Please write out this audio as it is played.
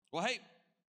Well, hey,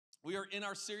 we are in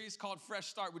our series called Fresh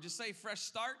Start. Would you say Fresh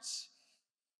Starts?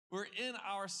 We're in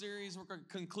our series. We're going to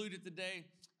conclude it today,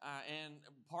 and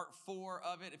part 4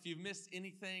 of it. If you've missed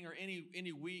anything or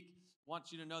any week, I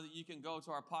want you to know that you can go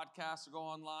to our podcast or go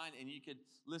online and you could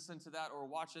listen to that or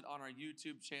watch it on our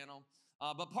YouTube channel.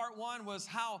 But part 1 was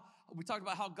how we talked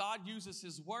about how God uses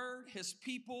His Word, His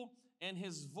people, and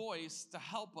His voice to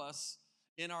help us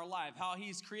in our life. How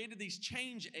He's created these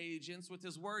change agents with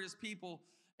His Word, His people,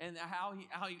 and how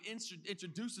he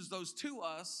introduces those to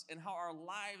us and how our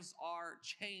lives are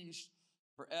changed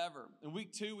forever. In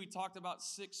week 2, we talked about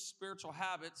 6 spiritual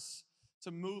habits to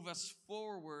move us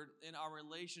forward in our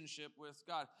relationship with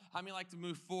God. How many like to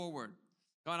move forward?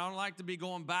 God, I don't like to be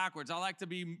going backwards. I like to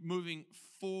be moving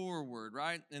forward,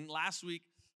 right? And last week,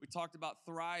 we talked about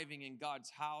thriving in God's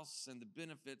house and the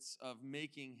benefits of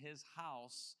making His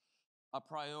house a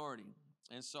priority.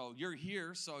 And so you're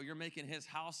here, so you're making His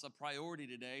house a priority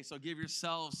today. So give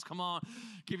yourself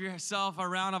a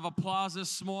round of applause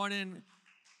this morning.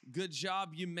 Good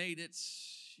job, you made it.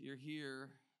 You're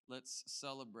here. Let's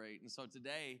celebrate. And so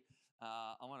today,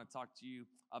 I want to talk to you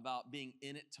about being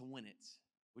in it to win it.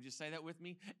 Would you say that with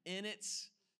me? In it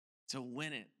to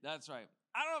win it. That's right.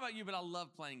 I don't know about you, but I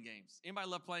love playing games. Anybody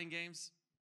love playing games?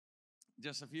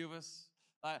 Just a few of us?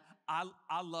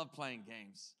 I love playing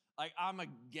games. Like, I'm a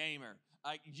gamer.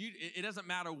 It doesn't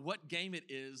matter what game it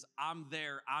is. I'm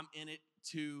there. I'm in it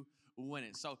to win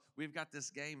it. So we've got this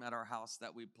game at our house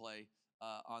that we play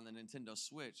on the Nintendo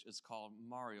Switch. It's called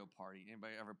Mario Party.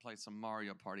 Anybody ever play some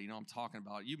Mario Party? You know what I'm talking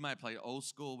about. You might play old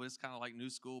school, but it's kind of like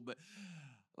new school. But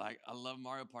like, I love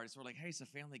Mario Party. So we're like, hey, it's a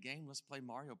family game. Let's play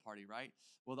Mario Party, right?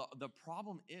 Well, the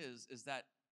problem is that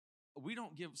we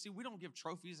don't give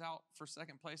trophies out for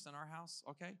second place in our house,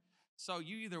 okay? So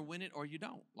you either win it or you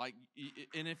don't.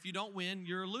 And if you don't win,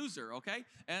 you're a loser, okay?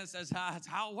 And that's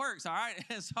how it works, all right?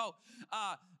 And so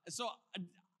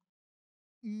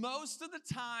most of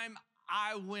the time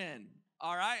I win,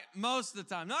 all right? Most of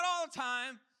the time, not all the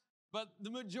time, but the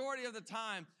majority of the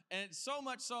time. And so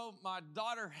much so, my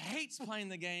daughter hates playing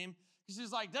the game because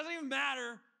she's like, doesn't even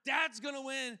matter. Dad's gonna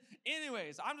win.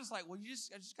 Anyways, I'm just like, well, I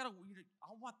just gotta,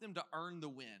 I want them to earn the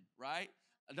win, right?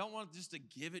 I don't want just to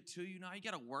give it to you. No, you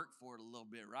gotta work for it a little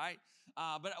bit, right?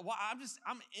 But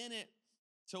I'm in it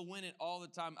to win it all the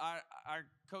time. I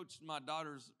coached my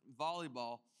daughter's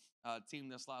volleyball team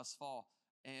this last fall,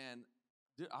 and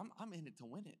dude, I'm in it to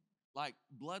win it. Like,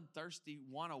 bloodthirsty,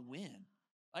 want to win.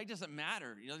 Like, it doesn't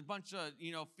matter. You know, a bunch of,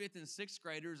 5th and 6th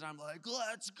graders, I'm like,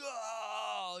 let's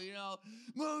go,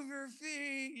 move your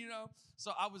feet,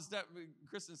 So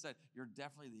Kristen said, you're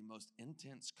definitely the most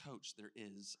intense coach there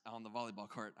is on the volleyball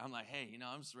court. I'm like, hey,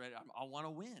 I'm just ready. I want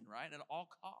to win, right, at all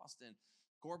costs. And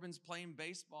Corbin's playing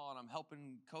baseball, and I'm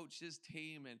helping coach his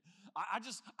team. And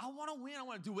I want to win. I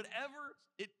want to do whatever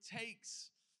it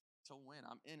takes to win.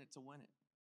 I'm in it to win it.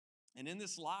 And in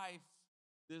this life,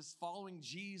 this following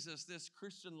Jesus, this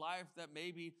Christian life that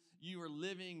maybe you are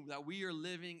living, that we are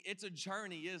living, it's a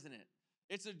journey, isn't it?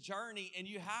 It's a journey, and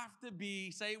you have to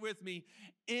be, say it with me,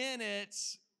 in it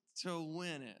to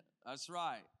win it. That's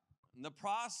right. And the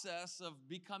process of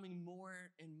becoming more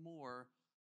and more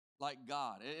like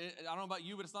God. I don't know about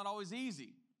you, but it's not always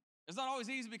easy. It's not always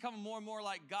easy becoming more and more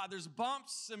like God. There's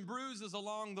bumps and bruises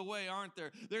along the way, aren't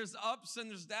there? There's ups and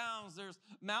there's downs. There's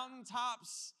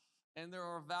mountaintops and there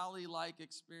are valley-like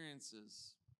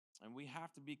experiences. And we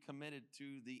have to be committed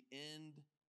to the end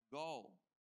goal.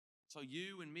 So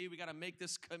you and me, we got to make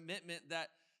this commitment that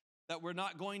we're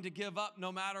not going to give up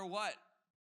no matter what.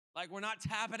 Like, we're not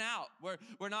tapping out.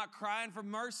 We're not crying for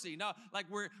mercy. No, like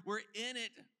we're in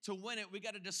it to win it. We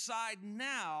got to decide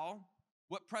now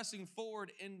what pressing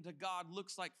forward into God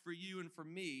looks like for you and for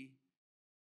me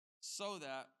so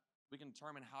that we can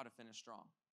determine how to finish strong.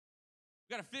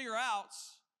 We got to figure out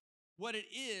what it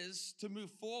is to move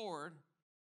forward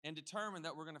and determine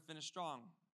that we're going to finish strong.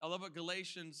 I love what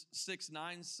Galatians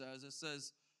 6:9 says. It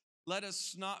says, let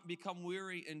us not become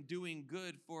weary in doing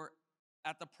good, for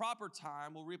at the proper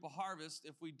time we'll reap a harvest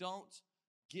if we don't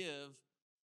give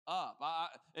up.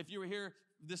 If you were here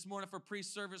this morning for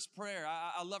pre-service prayer,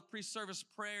 I love pre-service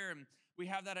prayer, and we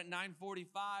have that at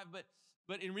 9:45.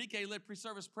 But Enrique led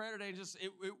pre-service prayer today,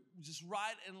 it just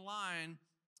right in line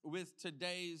with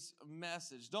today's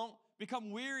message. Don't become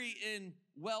weary in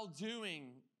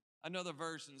well-doing. Another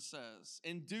version says,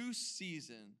 in due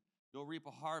season you'll reap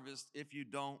a harvest if you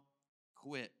don't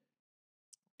quit.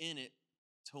 In it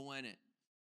to win it.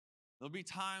 There'll be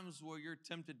times where you're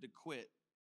tempted to quit.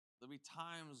 There'll be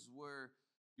times where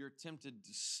you're tempted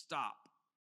to stop,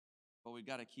 but we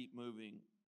got to keep moving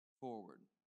forward.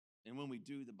 And when we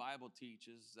do, the Bible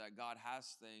teaches that God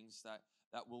has things that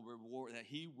that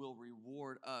he will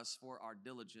reward us for our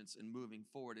diligence in moving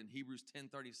forward. In Hebrews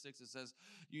 10:36, it says,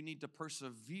 you need to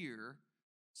persevere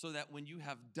so that when you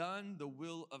have done the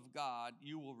will of God,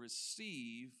 you will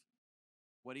receive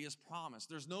what he has promised.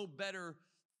 There's no better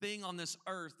thing on this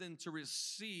earth than to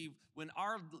receive when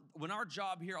our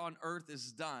job here on earth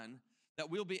is done, that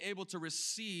we'll be able to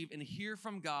receive and hear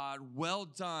from God, well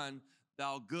done,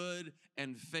 thou good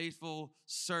and faithful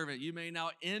servant. You may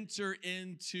now enter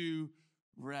into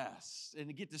rest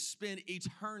and get to spend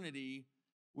eternity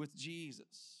with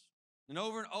Jesus. And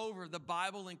over, the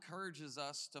Bible encourages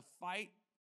us to fight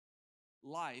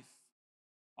life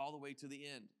all the way to the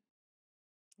end.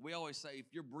 We always say, if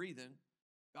you're breathing,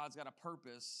 God's got a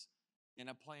purpose and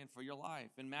a plan for your life.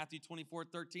 And Matthew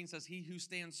 24:13 says, he who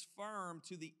stands firm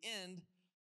to the end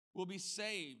will be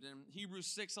saved. And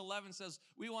Hebrews 6:11 says,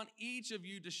 we want each of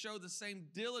you to show the same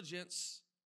diligence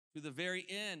to the very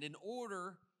end in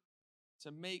order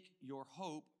to make your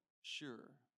hope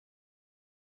sure.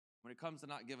 When it comes to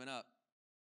not giving up,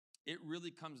 it really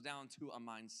comes down to a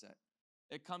mindset.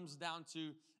 It comes down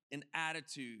to an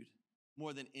attitude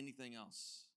more than anything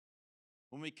else.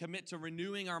 When we commit to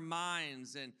renewing our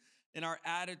minds and our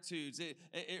attitudes, it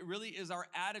really is our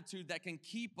attitude that can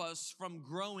keep us from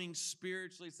growing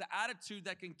spiritually. It's the attitude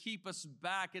that can keep us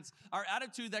back. It's our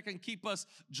attitude that can keep us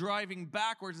driving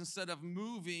backwards instead of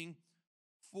moving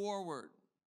forward.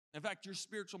 In fact, your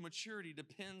spiritual maturity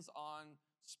depends on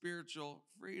spiritual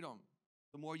freedom.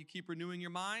 The more you keep renewing your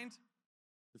mind,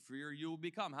 the freer you will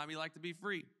become. How many like to be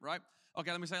free, right?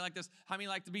 Okay, let me say it like this. How many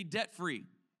like to be debt-free?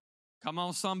 Come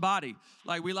on, somebody.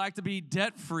 Like, we like to be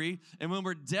debt-free, and when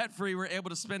we're debt-free, we're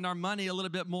able to spend our money a little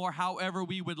bit more however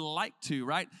we would like to,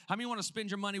 right? How many want to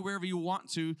spend your money wherever you want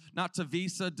to, not to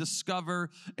Visa, Discover,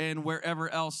 and wherever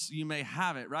else you may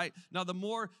have it, right? Now, the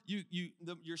more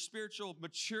your spiritual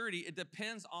maturity, it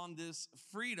depends on this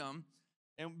freedom,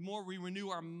 and the more we renew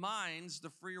our minds, the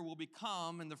freer we'll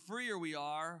become, and the freer we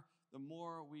are, the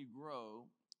more we grow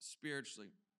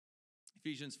spiritually.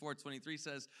 Ephesians 4:23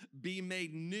 says, be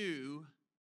made new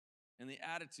in the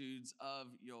attitudes of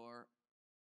your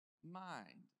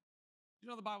mind. You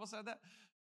know the Bible said that?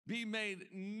 Be made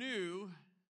new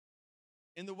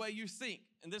in the way you think.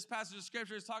 And this passage of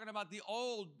scripture is talking about the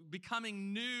old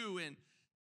becoming new, and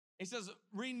it says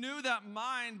renew that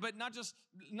mind, but not just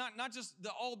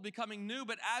the old becoming new,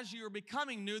 but as you're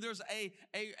becoming new, there's a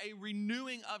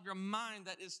renewing of your mind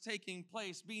that is taking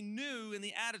place. Be new in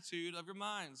the attitude of your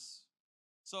minds.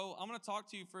 So I'm going to talk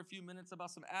to you for a few minutes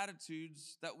about some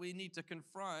attitudes that we need to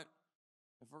confront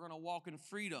if we're going to walk in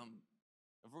freedom,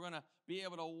 if we're going to be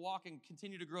able to walk and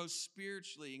continue to grow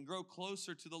spiritually and grow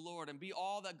closer to the Lord and be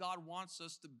all that God wants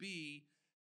us to be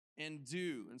and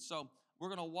do. And so we're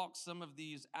going to walk some of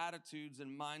these attitudes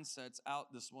and mindsets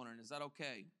out this morning. Is that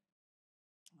okay?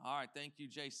 All right. Thank you,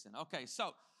 Jason. Okay.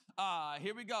 So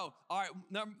here we go. All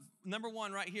right. Number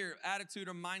one right here, attitude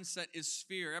or mindset is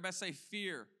fear. Everybody say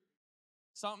fear.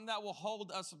 Something that will hold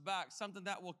us back, something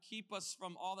that will keep us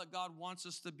from all that God wants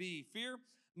us to be. Fear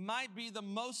might be the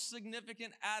most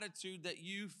significant attitude that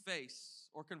you face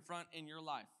or confront in your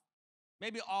life.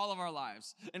 Maybe all of our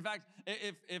lives. In fact,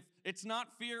 if it's not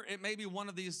fear, it may be one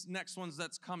of these next ones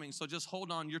that's coming. So just hold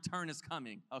on, your turn is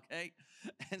coming, okay?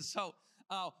 And so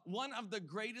one of the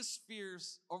greatest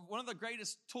fears, or one of the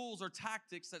greatest tools or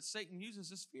tactics that Satan uses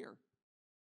is fear.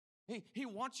 He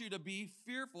wants you to be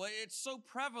fearful. It's so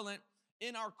prevalent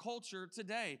in our culture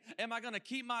today. Am I going to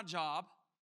keep my job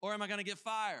or am I going to get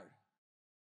fired?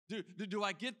 Do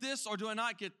I get this or do I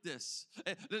not get this?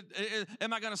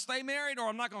 Am I going to stay married or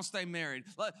I'm not going to stay married?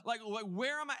 Like,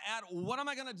 where am I at? What am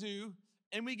I going to do?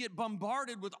 And we get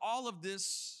bombarded with all of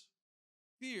this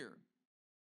fear.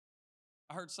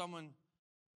 I heard someone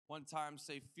one time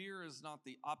say, fear is not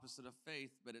the opposite of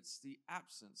faith, but it's the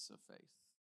absence of faith.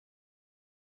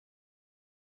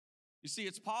 You see,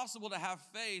 it's possible to have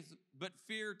faith, but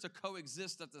fear to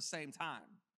coexist at the same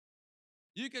time.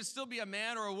 You can still be a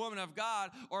man or a woman of God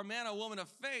or a man or woman of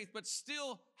faith, but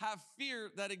still have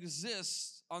fear that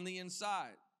exists on the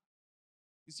inside.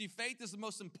 You see, faith is the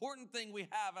most important thing we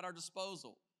have at our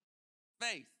disposal.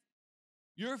 Faith.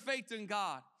 Your faith in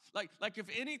God. Like if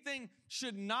anything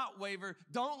should not waver,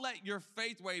 don't let your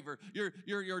faith waver.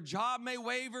 Your job may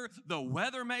waver, the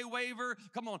weather may waver.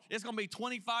 Come on, it's gonna be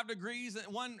 25 degrees at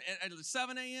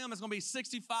 7 a.m. It's gonna be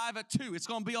 65 at 2. It's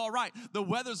gonna be all right. The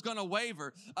weather's gonna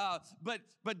waver.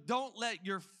 But don't let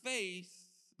your faith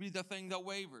be the thing that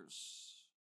wavers.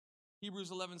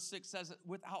 Hebrews 11:6 says that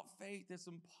without faith, it's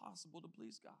impossible to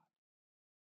please God.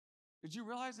 Did you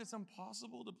realize it's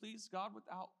impossible to please God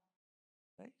without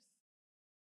faith?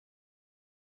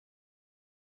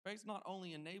 Faith not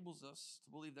only enables us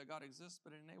to believe that God exists,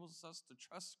 but it enables us to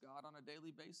trust God on a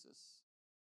daily basis.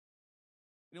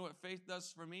 You know what faith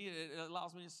does for me? It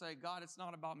allows me to say, God, it's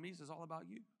not about me, it's all about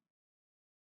you.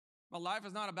 My life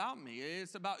is not about me.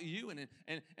 It's about you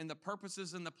and the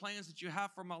purposes and the plans that you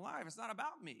have for my life. It's not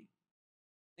about me.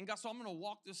 And God, so I'm going to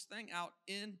walk this thing out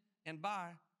in and by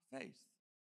faith.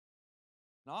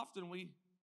 And often we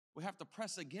have to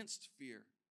press against fear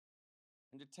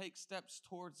and to take steps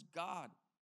towards God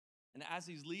and as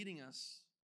He's leading us,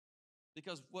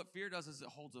 because what fear does is it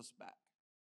holds us back.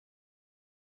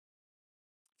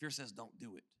 Fear says, don't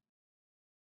do it.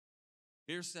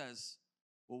 Fear says,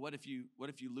 well, what if you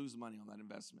lose money on that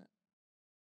investment?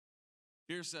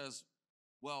 Fear says,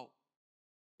 well,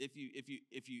 if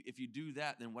you do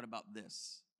that, then what about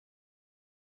this?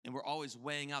 And we're always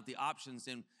weighing out the options,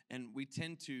 and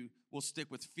we'll stick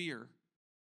with fear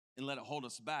and let it hold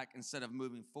us back instead of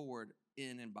moving forward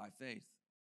in and by faith.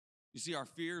 You see, our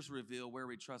fears reveal where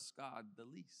we trust God the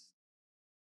least.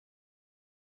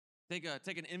 Take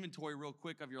an inventory real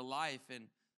quick of your life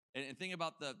and think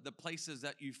about the places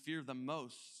that you fear the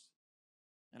most.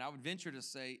 And I would venture to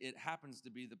say it happens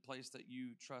to be the place that you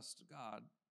trust God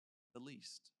the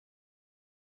least.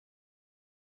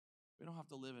 We don't have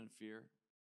to live in fear.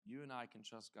 You and I can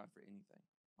trust God for anything.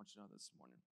 I want you to know this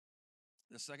morning.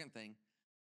 The second thing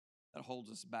that holds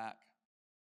us back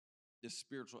is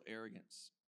spiritual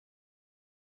arrogance.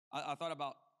 I thought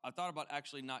about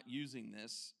actually not using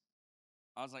this.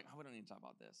 I was like, we don't need to talk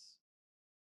about this.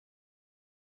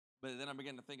 But then I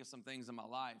began to think of some things in my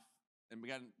life and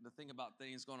began to think about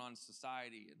things going on in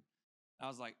society. And I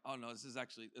was like, oh no, this is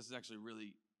actually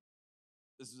really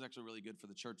good for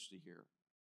the church to hear.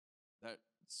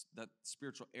 That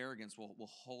spiritual arrogance will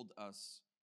hold us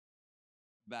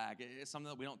back. It's something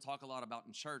that we don't talk a lot about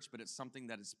in church, but it's something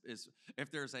that is if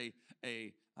there's a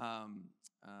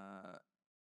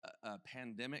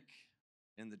pandemic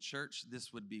in the church,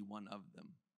 this would be one of them: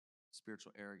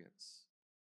 spiritual arrogance.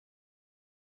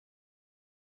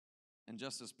 And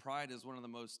just as pride is one of the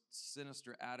most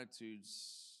sinister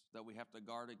attitudes that we have to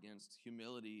guard against,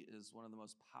 humility is one of the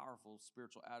most powerful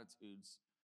spiritual attitudes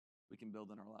we can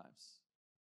build in our lives.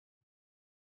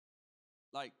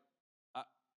 Like,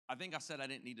 I think I said I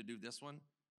didn't need to do this one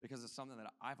because it's something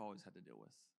that I've always had to deal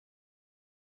with.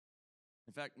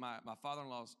 In fact, my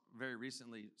father-in-law very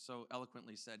recently so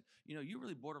eloquently said, you know, you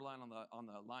really borderline on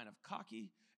the line of cocky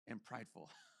and prideful.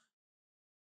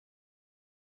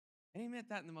 And he meant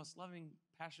that in the most loving,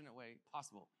 passionate way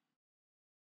possible.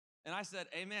 And I said,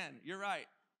 amen, you're right.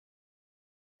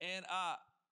 And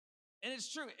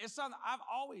it's true. It's something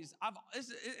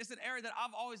it's an area that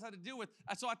I've always had to deal with.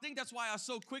 And so I think that's why I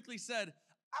so quickly said,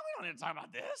 we don't need to talk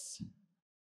about this.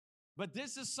 But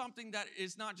this is something that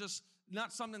is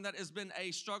not something that has been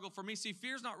a struggle for me. See,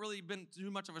 fear's not really been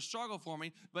too much of a struggle for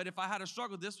me, but if I had a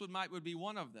struggle, this would be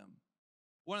one of them.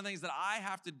 One of the things that I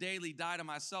have to daily die to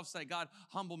myself, say, God,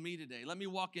 humble me today. Let me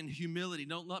walk in humility.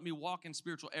 Don't let me walk in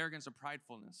spiritual arrogance or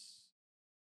pridefulness.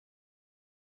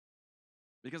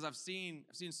 Because I've seen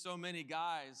so many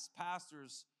guys,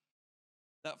 pastors,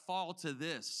 that fall to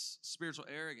this spiritual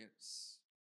arrogance.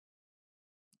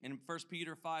 And 1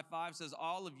 Peter 5:5 says,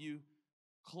 all of you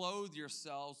clothe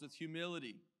yourselves with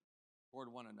humility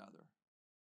toward one another.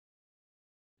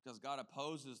 Because God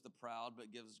opposes the proud,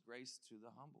 but gives grace to the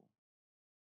humble.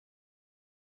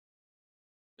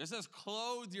 It says,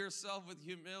 clothe yourself with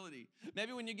humility.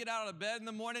 Maybe when you get out of bed in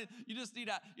the morning, you just need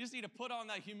to put on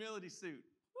that humility suit.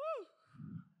 Woo!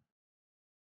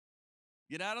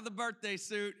 Get out of the birthday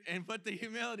suit and put the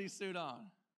humility suit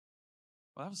on.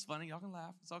 Well, that was funny. Y'all can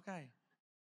laugh. It's okay.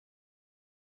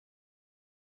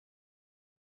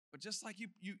 But just like you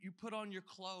put on your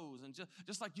clothes and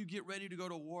just like you get ready to go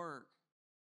to work.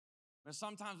 And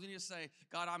sometimes we need to say,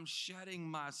 God, I'm shedding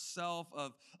myself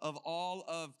of all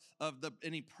of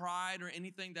any pride or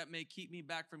anything that may keep me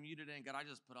back from you today. And God, I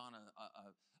just put on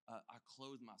I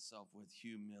clothe myself with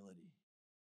humility.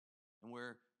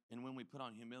 And when we put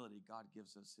on humility, God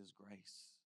gives us His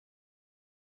grace.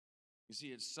 You see,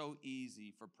 it's so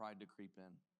easy for pride to creep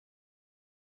in.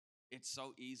 It's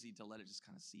so easy to let it just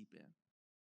kind of seep in.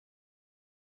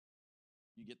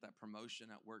 You get that promotion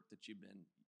at work that you've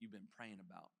been praying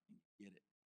about, and you get it.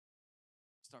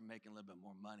 Start making a little bit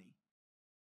more money,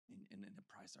 and then the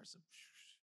price starts to,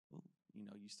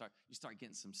 you start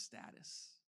getting some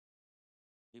status.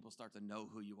 People start to know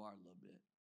who you are a little bit.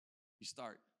 You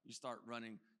start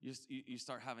running. You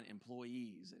start having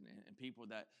employees and people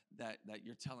that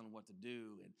you're telling what to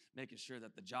do and making sure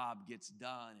that the job gets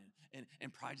done.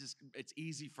 And pride it's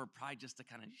easy for pride just to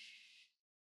kind of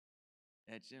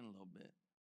etch in a little bit.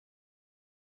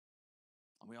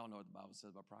 And we all know what the Bible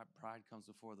says about pride. Pride comes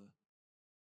before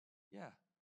yeah,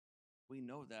 we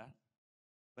know that.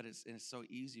 But it's so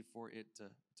easy for it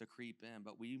to creep in.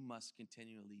 But we must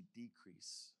continually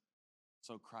decrease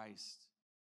so Christ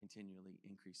continually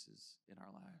increases in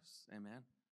our lives. Amen?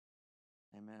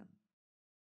 Amen.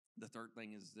 The third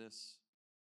thing is this,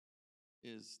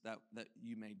 is that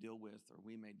you may deal with, or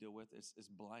we may deal with, is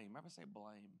blame. Everybody say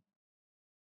blame.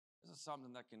 This is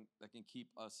something that can keep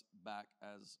us back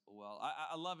as well.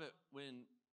 I love it when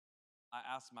I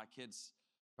ask my kids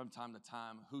from time to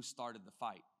time, who started the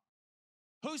fight?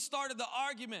 Who started the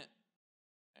argument?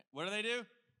 What do?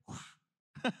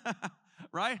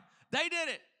 Right? They did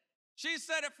it. She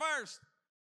said it first.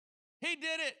 He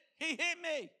did it. He hit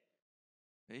me.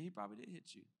 Hey, he probably did hit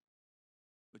you.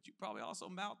 But you probably also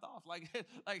mouthed off. Like,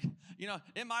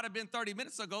 it might have been 30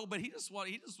 minutes ago, but he just was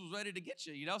ready to get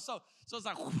you, So it's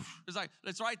like,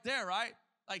 it's right there, right?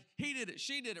 Like, he did it,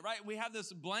 she did it, right? We have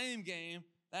this blame game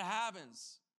that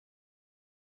happens.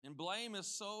 And blame is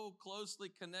so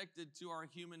closely connected to our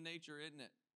human nature, isn't it?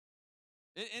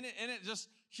 Isn't it just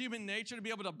human nature to be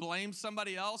able to blame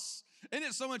somebody else? Isn't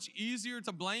it so much easier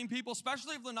to blame people,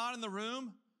 especially if they're not in the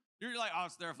room? You're like, oh,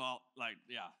 it's their fault. Like,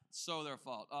 yeah, it's so their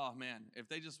fault. Oh, man, if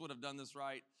they just would have done this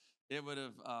right, it would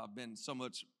have been so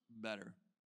much better.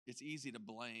 It's easy to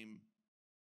blame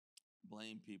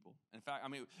people. In fact, I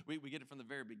mean, we get it from the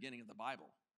very beginning of the Bible.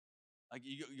 Like,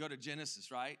 you go to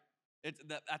Genesis, right?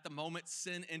 At the moment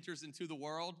sin enters into the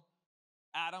world,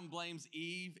 Adam blames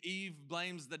Eve. Eve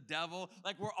blames the devil.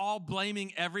 Like, we're all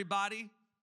blaming everybody.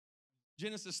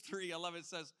 Genesis 3, I love it,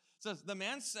 says, the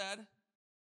man said,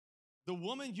 the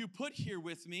woman you put here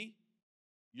with me,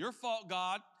 your fault,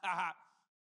 God.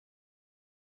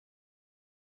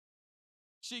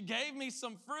 She gave me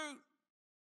some fruit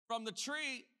from the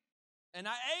tree, and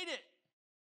I ate it.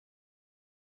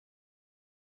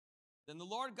 Then the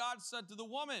Lord God said to the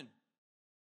woman,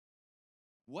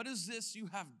 what is this you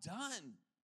have done?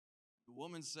 The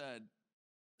woman said,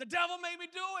 the devil made me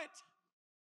do it,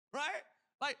 right?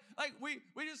 Like we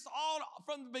just all,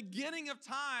 from the beginning of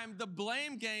time, the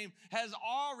blame game has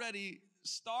already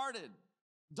started.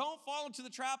 Don't fall into the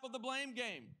trap of the blame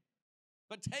game,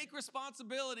 but take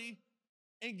responsibility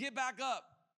and get back up.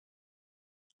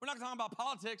 We're not talking about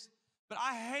politics, but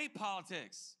I hate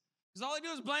politics because all they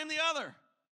do is blame the other.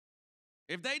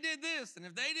 If they did this and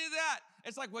if they did that,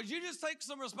 it's like, would you just take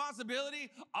some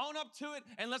responsibility, own up to it,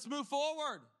 and let's move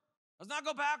forward? Let's not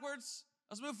go backwards.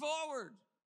 Let's move forward.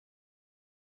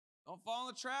 Don't fall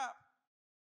in the trap,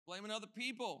 blaming other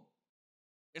people.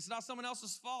 It's not someone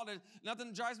else's fault.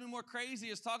 Nothing drives me more crazy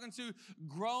is talking to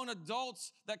grown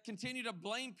adults that continue to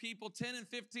blame people 10 and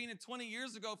 15 and 20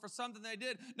 years ago for something they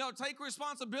did. No, take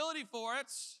responsibility for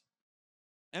it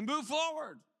and move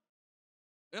forward.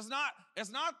 It's not,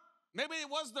 maybe it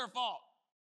was their fault,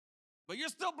 but you're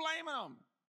still blaming them.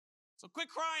 So quit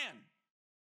crying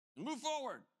and move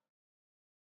forward.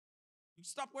 You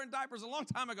stopped wearing diapers a long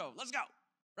time ago. Let's go,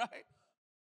 right?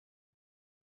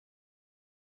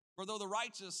 For though the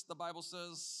righteous, the Bible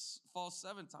says, fall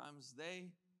 7 times, they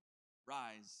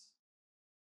rise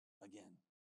again.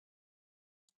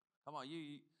 Come on,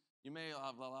 you may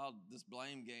have allowed this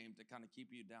blame game to kind of keep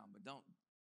you down, but don't.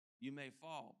 You may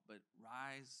fall, but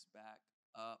rise back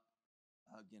up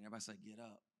again. Everybody say, get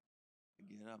up.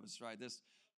 Get up. That's right.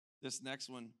 This next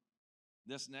one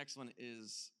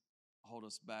is hold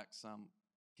us back some,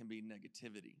 can be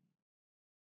negativity.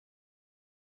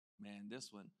 Man,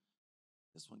 this one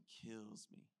kills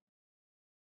me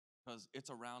because it's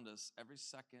around us every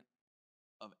second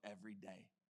of every day.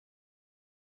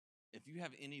 If you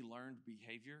have any learned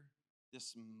behavior,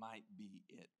 this might be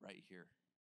it right here.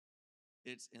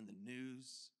 It's in the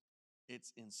news.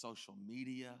 It's in social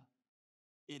media.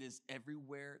 It is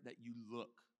everywhere that you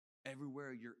look,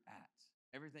 everywhere you're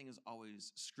at. Everything is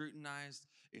always scrutinized,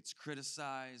 it's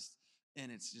criticized,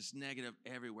 and it's just negative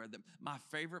everywhere. My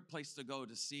favorite place to go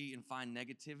to see and find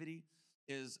negativity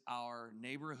is our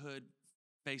neighborhood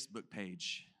Facebook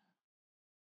page.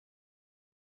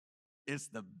 It's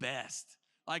the best.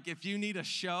 Like if you need a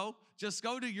show, just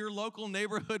go to your local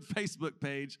neighborhood Facebook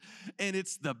page, and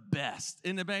it's the best.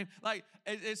 Like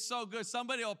it's so good.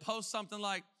 Somebody will post something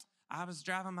like, I was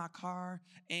driving my car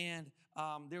and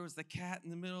there was the cat in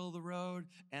the middle of the road,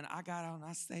 and I got out and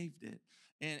I saved it.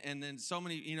 And then so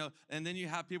many, and then you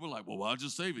have people like, well, why'd you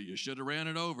save it? You should have ran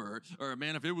it over. Or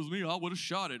man, if it was me, I would have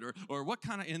shot it. Or what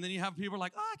kind of, and then you have people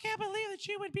like, oh, I can't believe that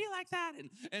you would be like that.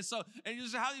 And you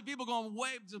just have these people going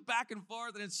just back and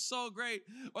forth, and it's so great.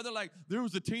 Or they're like, there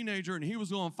was a teenager and he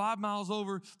was going 5 miles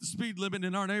over the speed limit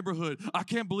in our neighborhood. I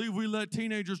can't believe we let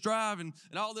teenagers drive and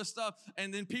all this stuff.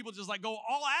 And then people just like go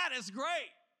all at it. It's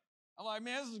great. I'm like,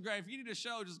 man, this is great. If you need a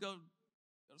show, just go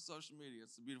to social media.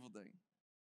 It's a beautiful thing.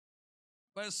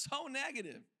 But it's so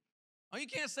negative. Oh, you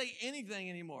can't say anything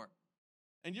anymore.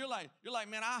 And you're like,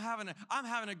 man, I'm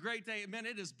having a great day. Man,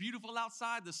 it is beautiful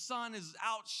outside. The sun is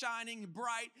out shining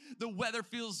bright. The weather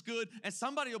feels good. And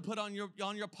somebody will put on your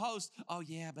post, oh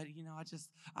yeah, but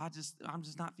I'm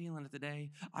just not feeling it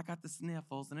today. I got the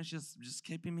sniffles and it's just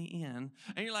keeping me in.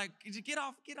 And you're like, get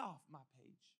off my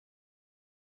page.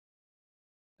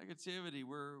 Negativity,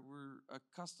 we're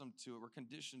accustomed to it. We're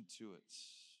conditioned to it.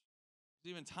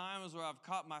 There's even times where I've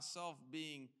caught myself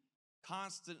being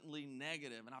constantly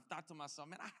negative, and I've thought to myself,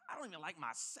 man, I don't even like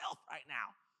myself right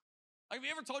now. Like, have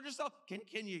you ever told yourself, can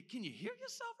you hear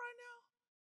yourself right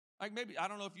now? Like, maybe, I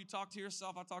don't know if you talk to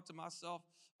yourself. I talk to myself.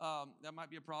 That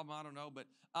might be a problem. I don't know. But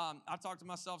I talk to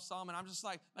myself some, and I'm just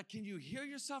like, can you hear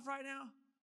yourself right now?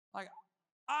 Like,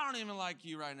 I don't even like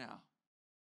you right now.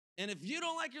 And if you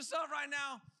don't like yourself right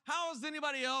now, how is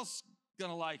anybody else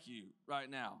going to like you right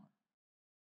now?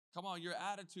 Come on, your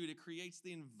attitude, it creates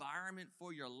the environment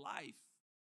for your life.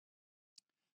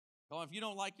 Come on, if you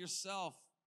don't like yourself,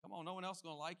 come on, no one else is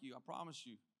going to like you, I promise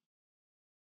you.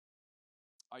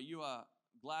 Are you a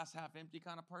glass half empty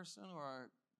kind of person or a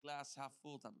glass half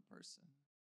full type of person?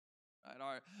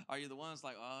 Right? Are you the ones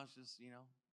like, oh, it's just,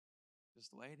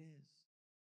 just the way it is.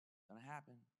 It's going to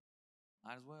happen.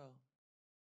 Might as well.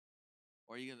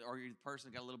 Or you're the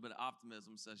person that got a little bit of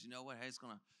optimism, says, you know what, hey, it's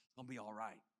gonna be all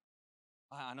right.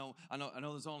 I know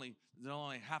there's only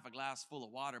half a glass full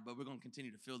of water, but we're going to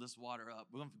continue to fill this water up.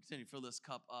 We're going to continue to fill this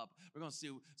cup up. We're going to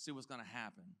see what's going to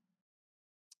happen.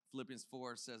 Philippians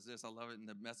 4 says this. I love it in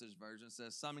the Message version. It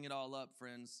says, summing it all up,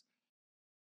 friends,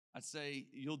 I'd say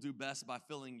you'll do best by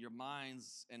filling your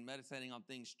minds and meditating on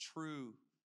things true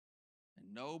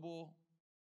and noble,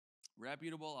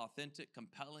 reputable, authentic,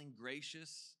 compelling,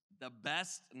 gracious, the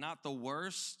best, not the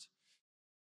worst,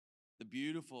 the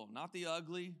beautiful, not the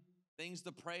ugly, things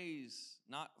to praise,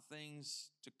 not things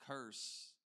to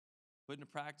curse. Put into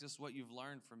practice what you've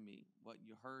learned from me, what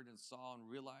you heard and saw and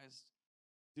realized.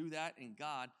 Do that, and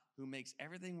God, who makes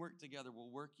everything work together, will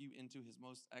work you into his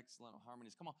most excellent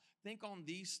harmonies. Come on, think on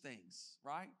these things,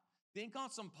 right? Think on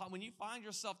when you find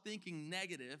yourself thinking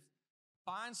negative,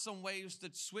 find some ways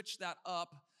to switch that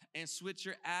up and switch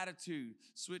your attitude.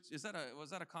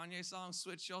 Was that a Kanye song?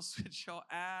 Switch your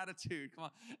attitude. Come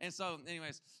on. And so,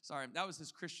 anyways, sorry, that was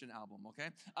his Christian album,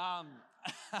 okay?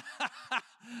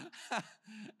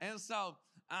 And so,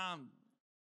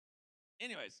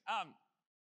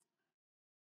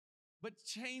 but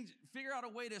figure out a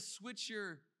way to switch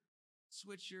your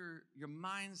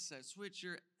mindset, switch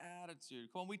your attitude.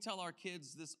 Come on, we tell our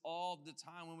kids this all the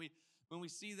time when we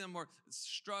see them or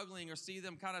struggling or see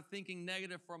them kind of thinking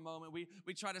negative for a moment.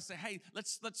 We try to say, hey,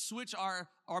 let's switch our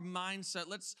mindset.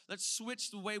 Let's switch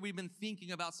the way we've been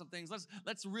thinking about some things.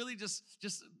 Let's really just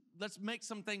let's make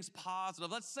some things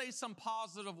positive. Let's say some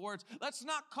positive words. Let's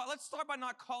start by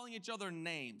not calling each other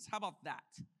names. How about that?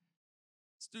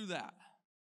 Let's do that.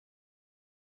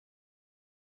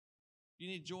 You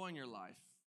need joy in your life.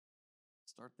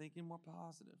 Start thinking more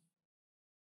positive.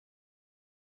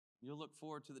 You'll look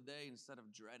forward to the day instead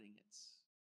of dreading it.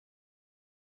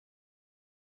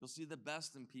 You'll see the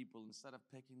best in people instead of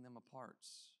picking them apart.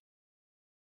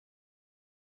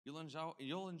 You'll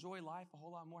enjoy life a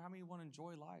whole lot more. How many want to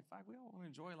enjoy life? We all want to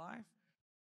enjoy life.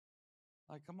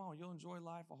 Like, come on, you'll enjoy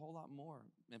life a whole lot more.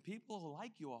 And people will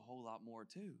like you a whole lot more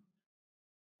too.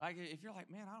 Like, if you're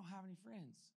like, man, I don't have any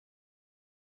friends.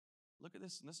 Look at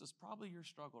this, and this is probably your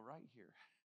struggle right here.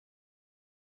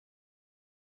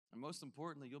 And most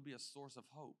importantly, you'll be a source of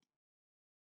hope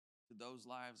to those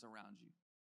lives around you.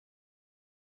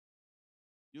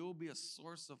 You'll be a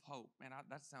source of hope. Man,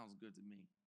 that sounds good to me.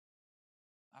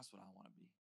 That's what I want to be.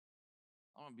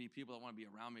 I want to be people that want to be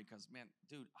around me because, man,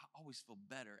 dude, I always feel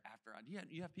better after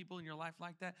you have people in your life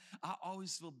like that? I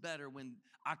always feel better when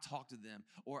I talk to them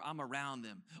or I'm around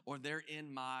them or they're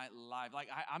in my life. Like,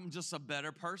 I'm just a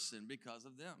better person because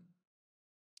of them.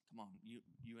 Come on,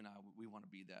 you and I, we want to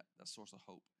be that source of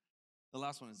hope. The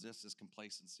last one is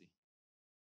complacency.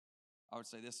 I would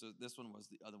say this one was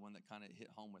the other one that kind of hit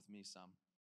home with me some.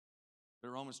 But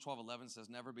Romans 12:11 says,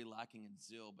 never be lacking in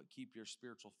zeal, but keep your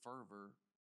spiritual fervor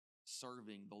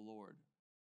serving the Lord.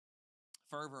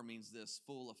 Fervor means this: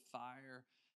 full of fire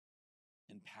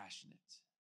and passionate.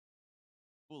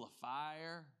 Full of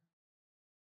fire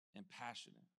and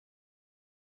passionate.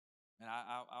 And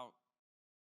I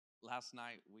last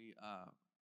night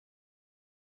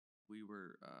we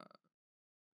were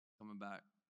coming back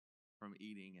from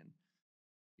eating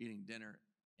dinner,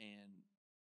 and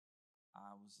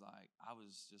I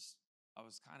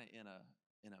was kind of in a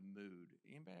mood.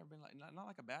 Anybody ever been like, not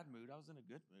like a bad mood? I was in a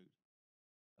good mood,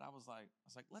 but I was like,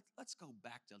 let's go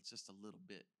back to just a little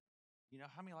bit. You know,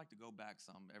 how many like to go back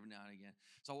some every now and again?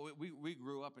 So we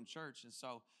grew up in church, and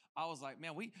so I was like,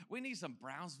 man, we need some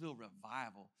Brownsville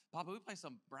revival. Papa, we play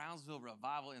some Brownsville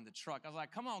revival in the truck. I was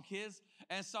like, come on, kids.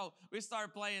 And so we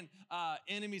started playing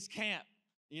Enemy's Camp,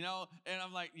 you know, and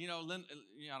I'm like, you know, I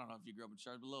don't know if you grew up in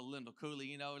church, but little Lyndall Cooley,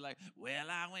 you know, like, well,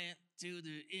 I went to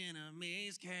the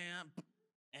enemy's camp,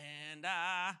 and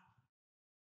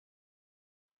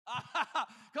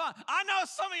come on, I know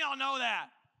some of y'all know that.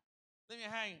 Leave me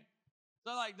hanging.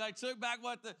 So like took back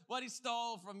what he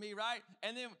stole from me, right?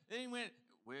 And then he went,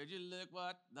 would you look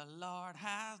what the Lord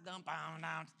has done? Down,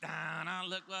 down, down.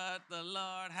 Look what the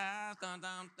Lord has done,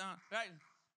 down, down. Right?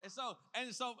 And so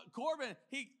Corbin,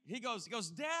 he goes,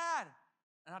 Dad.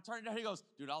 And I turned to him, he goes,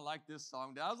 dude, I like this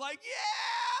song, Dad. I was like, yeah!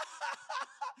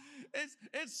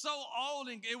 It's so old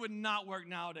and it would not work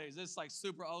nowadays. It's like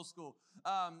super old school.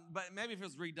 But maybe if it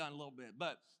was redone a little bit.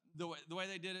 But the way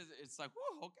they did it, it's like,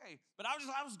 whoo, okay. But I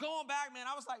was going back, man.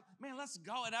 I was like, man, let's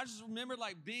go. And I just remember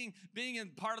like being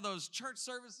in part of those church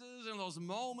services and those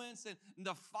moments and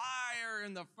the fire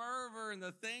and the fervor and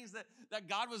the things that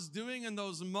God was doing in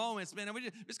those moments, man. And we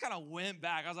just kind of went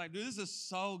back. I was like, dude, this is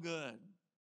so good.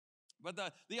 But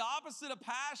the opposite of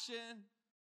passion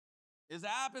is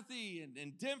apathy and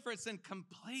indifference and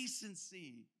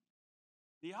complacency.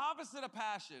 The opposite of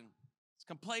passion is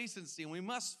complacency, and we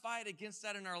must fight against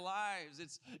that in our lives.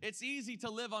 It's easy to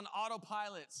live on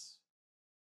autopilots.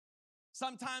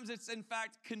 Sometimes it's, in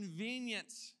fact,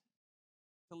 convenient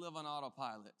to live on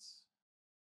autopilots.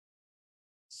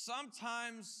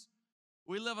 Sometimes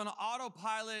we live on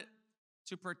autopilot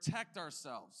to protect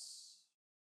ourselves.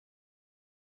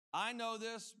 I know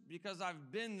this because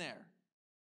I've been there.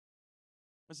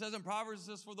 It says in Proverbs, it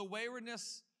says, for the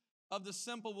waywardness of the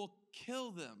simple will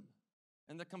kill them,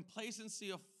 and the complacency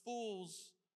of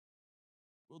fools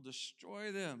will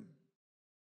destroy them.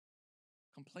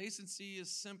 Complacency is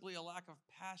simply a lack of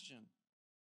passion.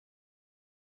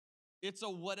 It's a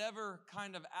whatever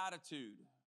kind of attitude.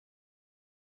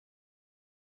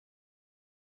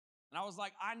 And I was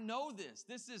like, I know this.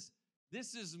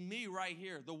 This is me right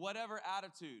here, the whatever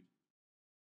attitude.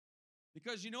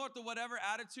 Because you know what the whatever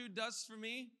attitude does for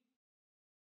me?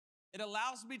 It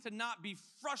allows me to not be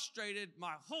frustrated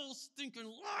my whole stinking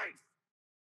life.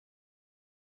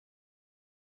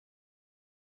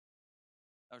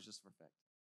 That was just for effect.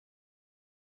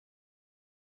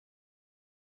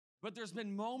 But there's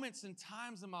been moments and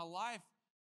times in my life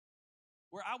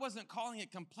where I wasn't calling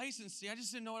it complacency. I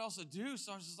just didn't know what else to do.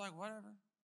 So I was just like, whatever.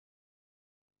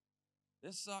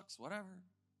 This sucks, whatever.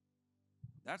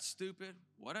 That's stupid,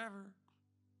 whatever.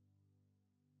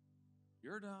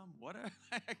 You're dumb, whatever.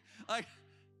 like,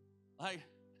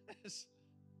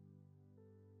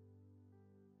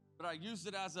 but I used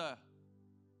it as a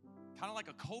kind of like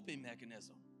a coping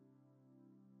mechanism.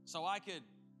 So I could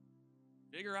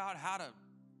figure out how to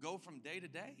go from day to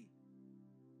day.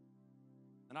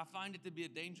 And I find it to be a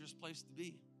dangerous place to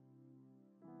be.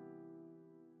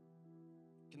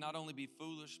 It can not only be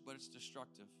foolish, but it's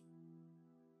destructive.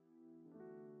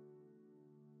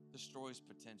 Destroys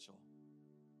potential.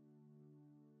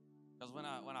 Because when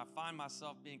I find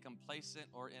myself being complacent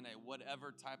or in a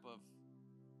whatever type of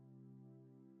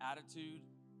attitude,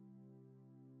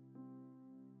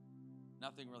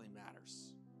 nothing really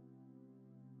matters.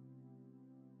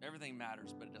 Everything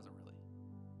matters, but it doesn't really.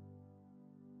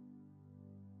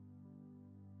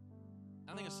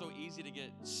 I think it's so easy to get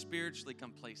spiritually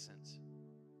complacent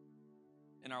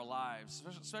in our lives,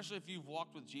 especially if you've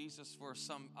walked with Jesus for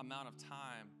some amount of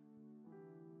time.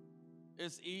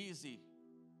 It's easy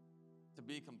to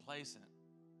be complacent.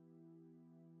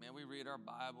 Man, we read our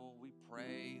Bible, we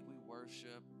pray, we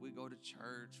worship, we go to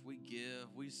church, we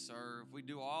give, we serve, we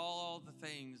do all the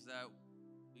things that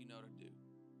we know to do.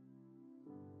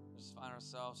 We just find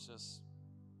ourselves just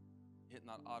hitting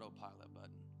that autopilot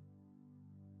button.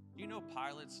 Do you know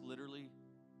pilots literally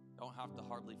don't have to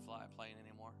hardly fly a plane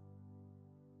anymore?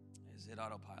 Is it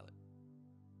autopilot?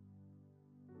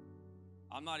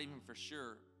 I'm not even for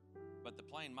sure, but the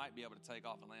plane might be able to take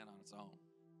off and land on its own.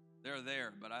 They're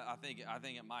there, but I think it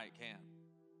can.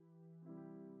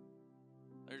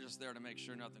 They're just there to make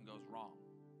sure nothing goes wrong.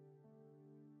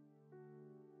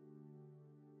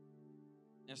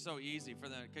 It's so easy for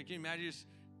them. Can you imagine just,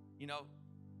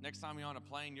 next time you're on a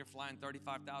plane, you're flying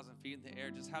 35,000 feet in the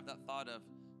air, just have that thought of,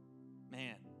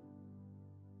 man,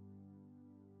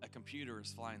 a computer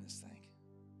is flying this thing.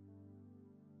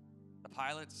 The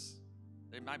pilots,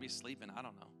 they might be sleeping, I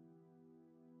don't know.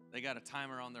 They got a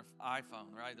timer on their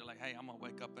iPhone, right? They're like, hey, I'm gonna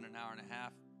wake up in an hour and a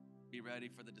half, be ready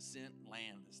for the descent,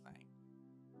 land this thing.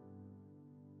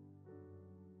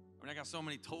 I mean, I got so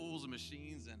many tools and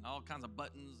machines and all kinds of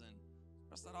buttons, and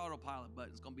press that autopilot button,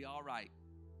 it's gonna be all right.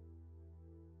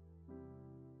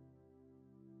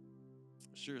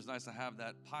 Sure, it's nice to have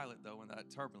that pilot though when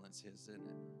that turbulence hits, isn't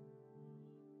it?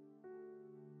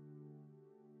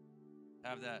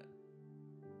 Have that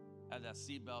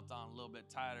seatbelt on a little bit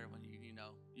tighter when you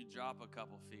drop a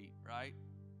couple feet, right?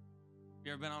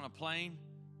 You ever been on a plane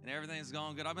and everything's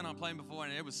going good? I've been on a plane before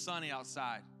and it was sunny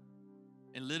outside.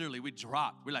 And literally we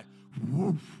dropped. We're like,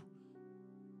 woof.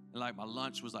 And like my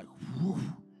lunch was like, woof.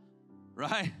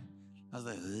 Right? I was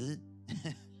like, and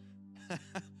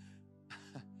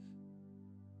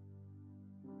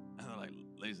they're like,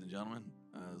 ladies and gentlemen,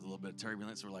 there's a little bit of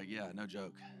turbulence. We're like, yeah, no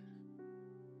joke.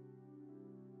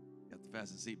 Got the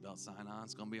fasten seatbelt sign on.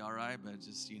 It's gonna be all right, but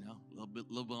just, a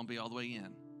little bumpy all the way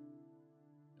in.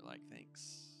 You're like,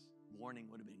 thanks. Warning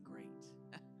would have been great.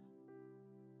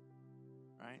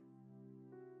 Right?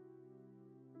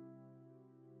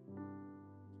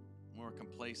 When we're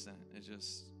complacent, it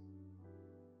just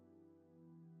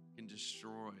can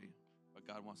destroy what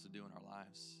God wants to do in our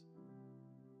lives.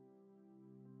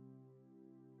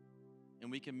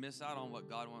 And we can miss out on what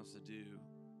God wants to do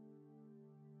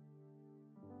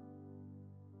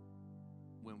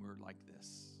when we're like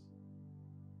this.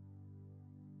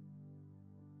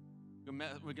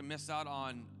 We can miss out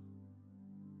on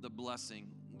the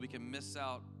blessing. We can miss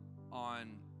out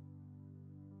on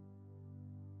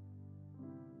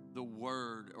the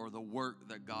word or the work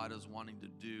that God is wanting to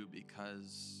do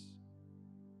because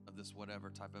of this whatever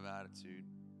type of attitude.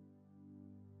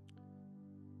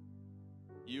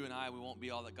 You and I, we won't be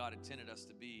all that God intended us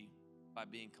to be by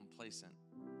being complacent.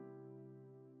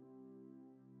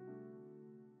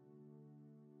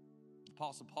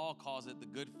 Apostle Paul calls it the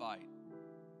good fight.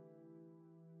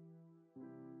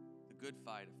 The good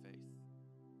fight of faith.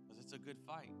 Because it's a good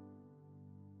fight.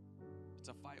 It's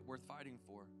a fight worth fighting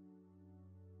for.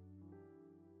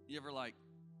 You ever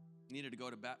needed to go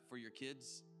to bat for your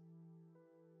kids?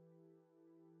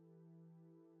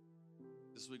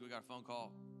 This week we got a phone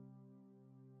call.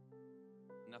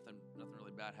 Nothing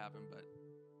really bad happened, but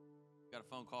got a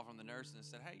phone call from the nurse and it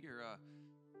said, hey, your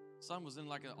son was in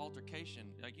like an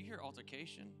altercation. Like you hear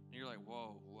altercation, and you're like,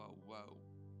 whoa.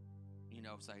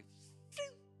 It's like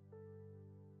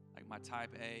my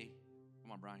type A.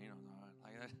 Come on, Brian, you don't know it.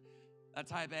 Like that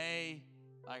type A,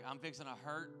 like I'm fixing to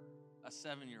hurt a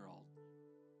 7-year-old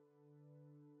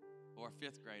or a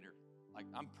 5th grader. Like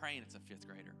I'm praying it's a 5th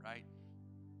grader, right?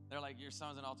 They're like, your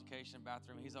son's in altercation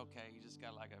bathroom. He's okay. He just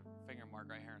got like a finger mark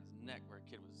right here in his neck where a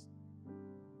kid was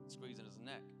squeezing his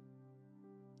neck.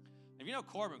 If you know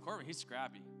Corbin, he's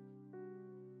scrappy.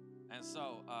 And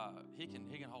so he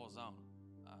can hold his own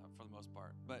for the most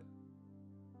part. But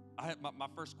my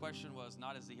first question was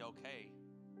not, is he okay?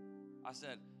 I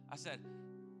said,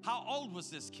 how old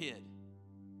was this kid?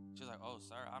 She's like, oh,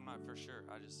 sir, I'm not for sure.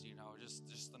 I just,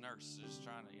 just the nurse, just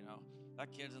trying to,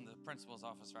 that kid's in the principal's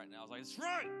office right now. I was like, it's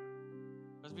right.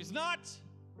 Because if he's not,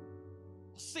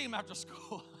 I'll see him after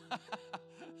school.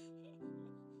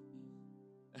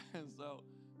 And so,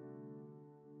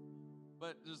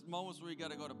 but there's moments where you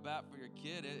got to go to bat for your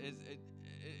kid.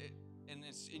 And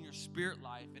it's in your spirit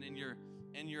life and in your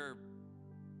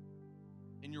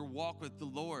walk with the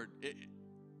Lord.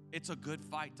 It's a good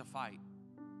fight to fight.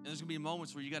 And there's going to be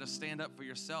moments where you got to stand up for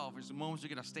yourself. There's moments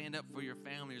where you got to stand up for your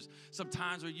family. There's some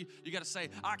times where you got to say,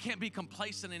 I can't be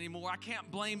complacent anymore. I can't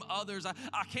blame others.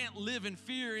 I can't live in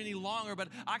fear any longer, but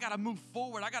I got to move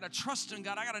forward. I got to trust in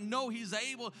God. I got to know He's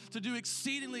able to do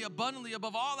exceedingly abundantly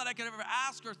above all that I could ever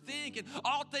ask or think. And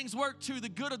all things work to the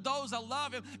good of those that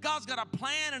love Him. God's got a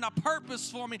plan and a purpose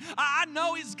for me. I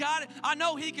know He's got it. I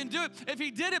know He can do it. If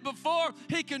He did it before,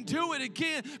 He can do it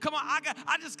again. Come on,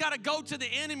 I just got to go to the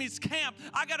enemy's camp.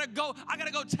 I got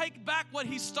to go take back what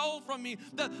he stole from me,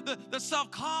 the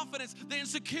self-confidence, the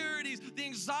insecurities, the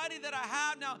anxiety that I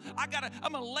have now. I'm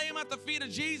going to lay them at the feet of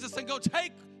Jesus and go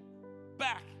take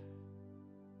back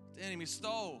what the enemy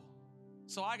stole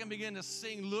so I can begin to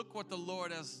sing, look what the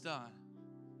Lord has done.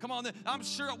 Come on, I'm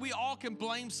sure we all can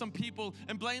blame some people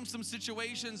and blame some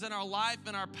situations in our life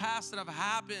and our past that have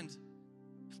happened.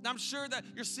 And I'm sure that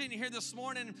you're sitting here this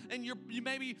morning and you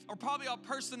maybe are probably a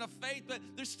person of faith, but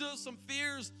there's still some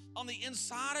fears on the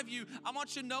inside of you. I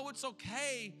want you to know it's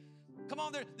okay. Come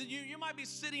on, you might be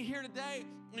sitting here today,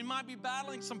 and you might be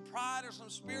battling some pride or some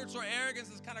spiritual arrogance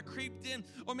that's kind of creeped in,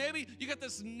 or maybe you got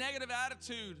this negative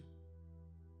attitude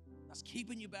that's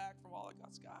keeping you back from all that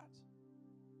God's got.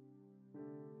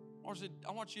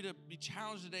 I want you to be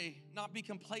challenged today, not be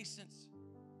complacent,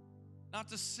 not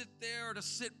to sit there or to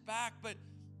sit back, but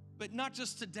not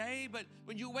just today, but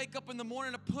when you wake up in the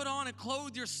morning, to put on and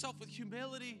clothe yourself with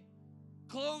humility,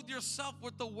 clothe yourself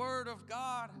with the Word of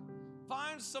God.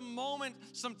 Find some moment,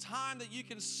 some time that you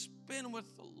can spend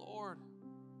with the Lord.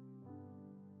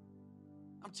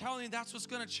 I'm telling you, that's what's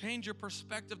going to change your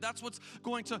perspective. That's what's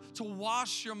going to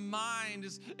wash your mind,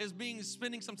 is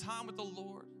spending some time with the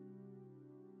Lord.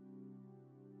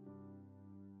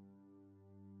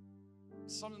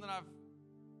 It's something that I've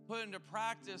put into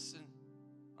practice, and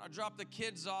I drop the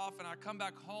kids off and I come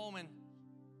back home and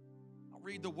I'll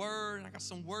read the Word, and I got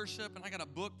some worship, and I got a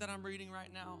book that I'm reading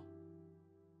right now.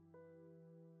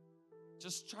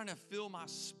 Just trying to fill my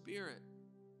spirit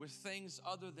with things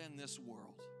other than this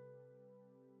world.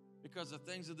 Because the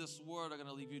things of this world are going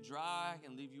to leave you dry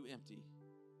and leave you empty.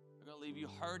 They're going to leave you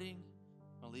hurting,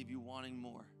 they're going to leave you wanting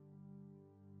more.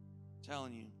 I'm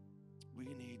telling you, we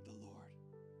need the Lord.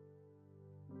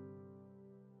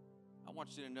 I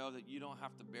want you to know that you don't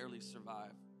have to barely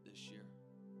survive this year.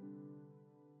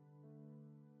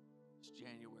 It's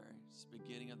January. It's the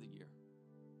beginning of the year.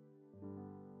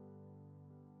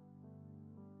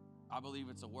 I believe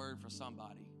it's a word for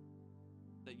somebody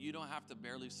that you don't have to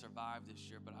barely survive this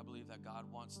year, but I believe that God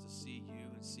wants to see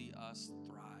you and see us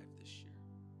thrive this year.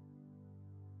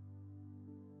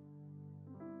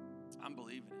 I'm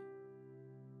believing it.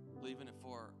 I'm believing it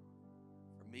for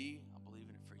me. I'm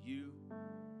believing it for you.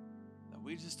 That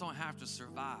we just don't have to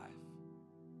survive.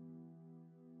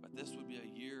 But this would be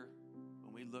a year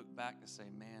when we look back and say,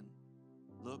 man,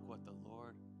 look what the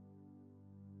Lord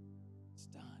has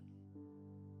done.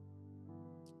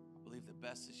 I believe the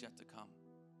best is yet to come.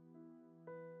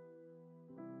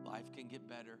 Life can get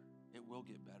better. It will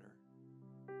get better.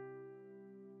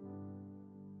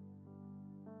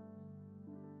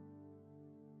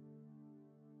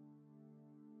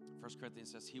 1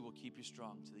 Corinthians says he will keep you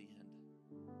strong to the end.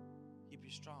 Keep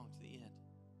you strong to the end.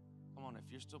 Come on, if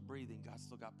you're still breathing, God's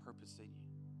still got purpose in you.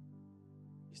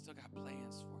 He's still got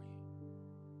plans for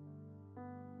you.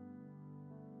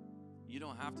 You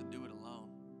don't have to do it alone.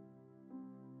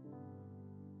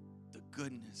 The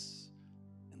goodness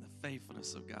and the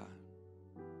faithfulness of God.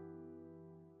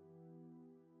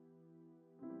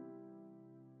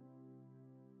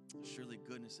 Surely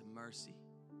goodness and mercy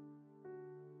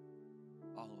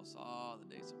follow us all the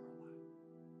days of our life.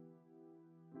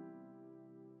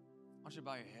 I want you to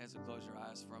bow your heads and close your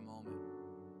eyes for a moment.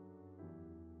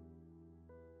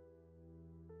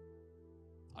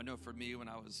 I know for me, when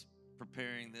I was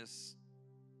preparing this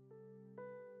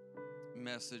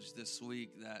message this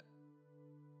week, that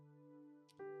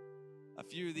a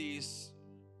few of these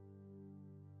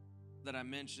that I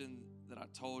mentioned, that I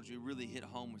told you, really hit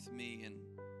home with me. And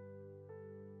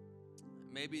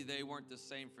maybe they weren't the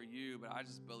same for you, but I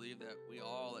just believe that we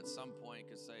all at some point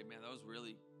could say, man, those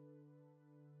really,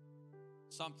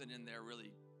 something in there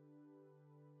really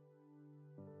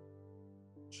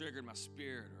triggered my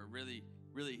spirit, or really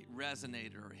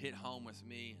resonated or hit home with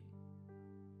me. And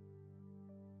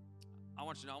I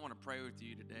want you to know, I want to pray with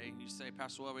you today. And you say,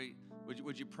 Pastor Welby,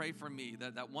 would you pray for me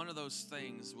that one of those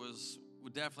things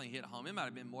would definitely hit home? It might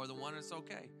have been more than one, it's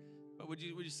okay. But would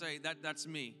you say that's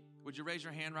me? Would you raise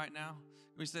your hand right now?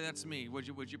 Would you say that's me? Would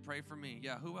you pray for me?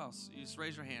 Yeah, who else? You just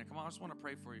raise your hand. Come on, I just want to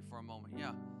pray for you for a moment.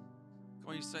 Yeah. Come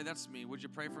on, you say that's me. Would you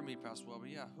pray for me, Pastor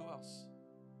Welby? Yeah, who else?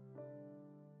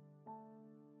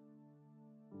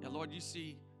 Yeah, Lord, you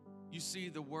see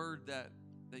the word that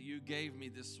you gave me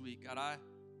this week, God,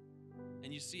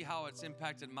 and you see how it's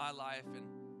impacted my life and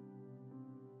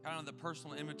kind of the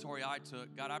personal inventory I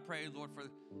took. God, I pray, Lord,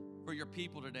 for your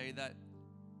people today, that,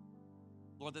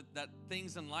 Lord, that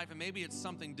things in life, and maybe it's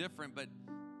something different, but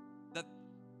that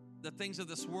the things of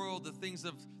this world, the things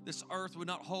of this earth would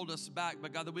not hold us back,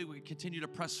 but God, that we would continue to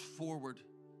press forward,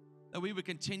 that we would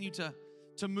continue to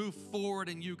move forward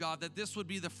in you, God, that this would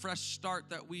be the fresh start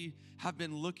that we have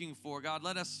been looking for. God,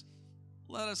 let us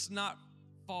not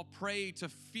fall prey to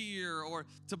fear or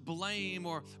to blame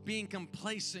or being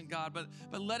complacent, God, but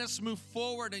let us move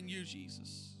forward in you,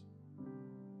 Jesus.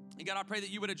 And God, I pray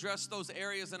that you would address those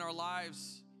areas in our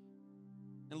lives.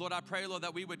 And Lord, I pray, Lord,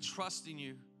 that we would trust in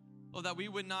you. Lord, that we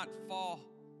would not fall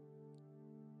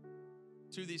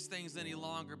to these things any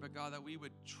longer, but God, that we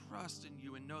would trust in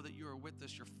you and know that you are with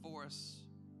us, you're for us.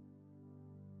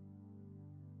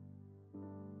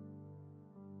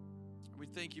 We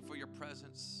thank you for your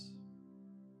presence.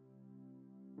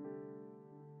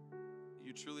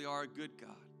 You truly are a good God,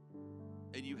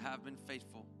 and you have been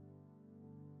faithful.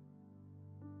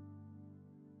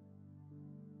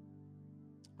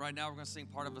 Right now, we're going to sing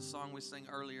part of a song we sang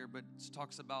earlier, but it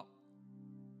talks about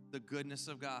the goodness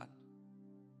of God.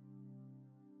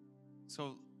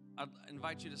 So I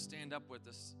invite you to stand up with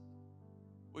us.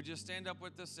 Would you stand up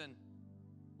with us, and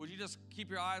would you just keep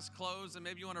your eyes closed, and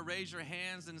maybe you want to raise your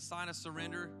hands and sign a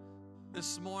surrender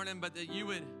this morning, but that you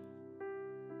would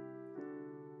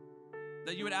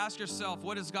ask yourself,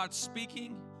 what is God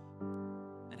speaking,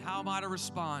 and how am I to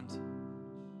respond?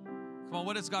 Come on,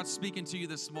 what is God speaking to you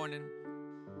this morning,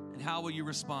 and how will you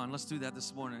respond? Let's do that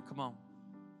this morning. Come on.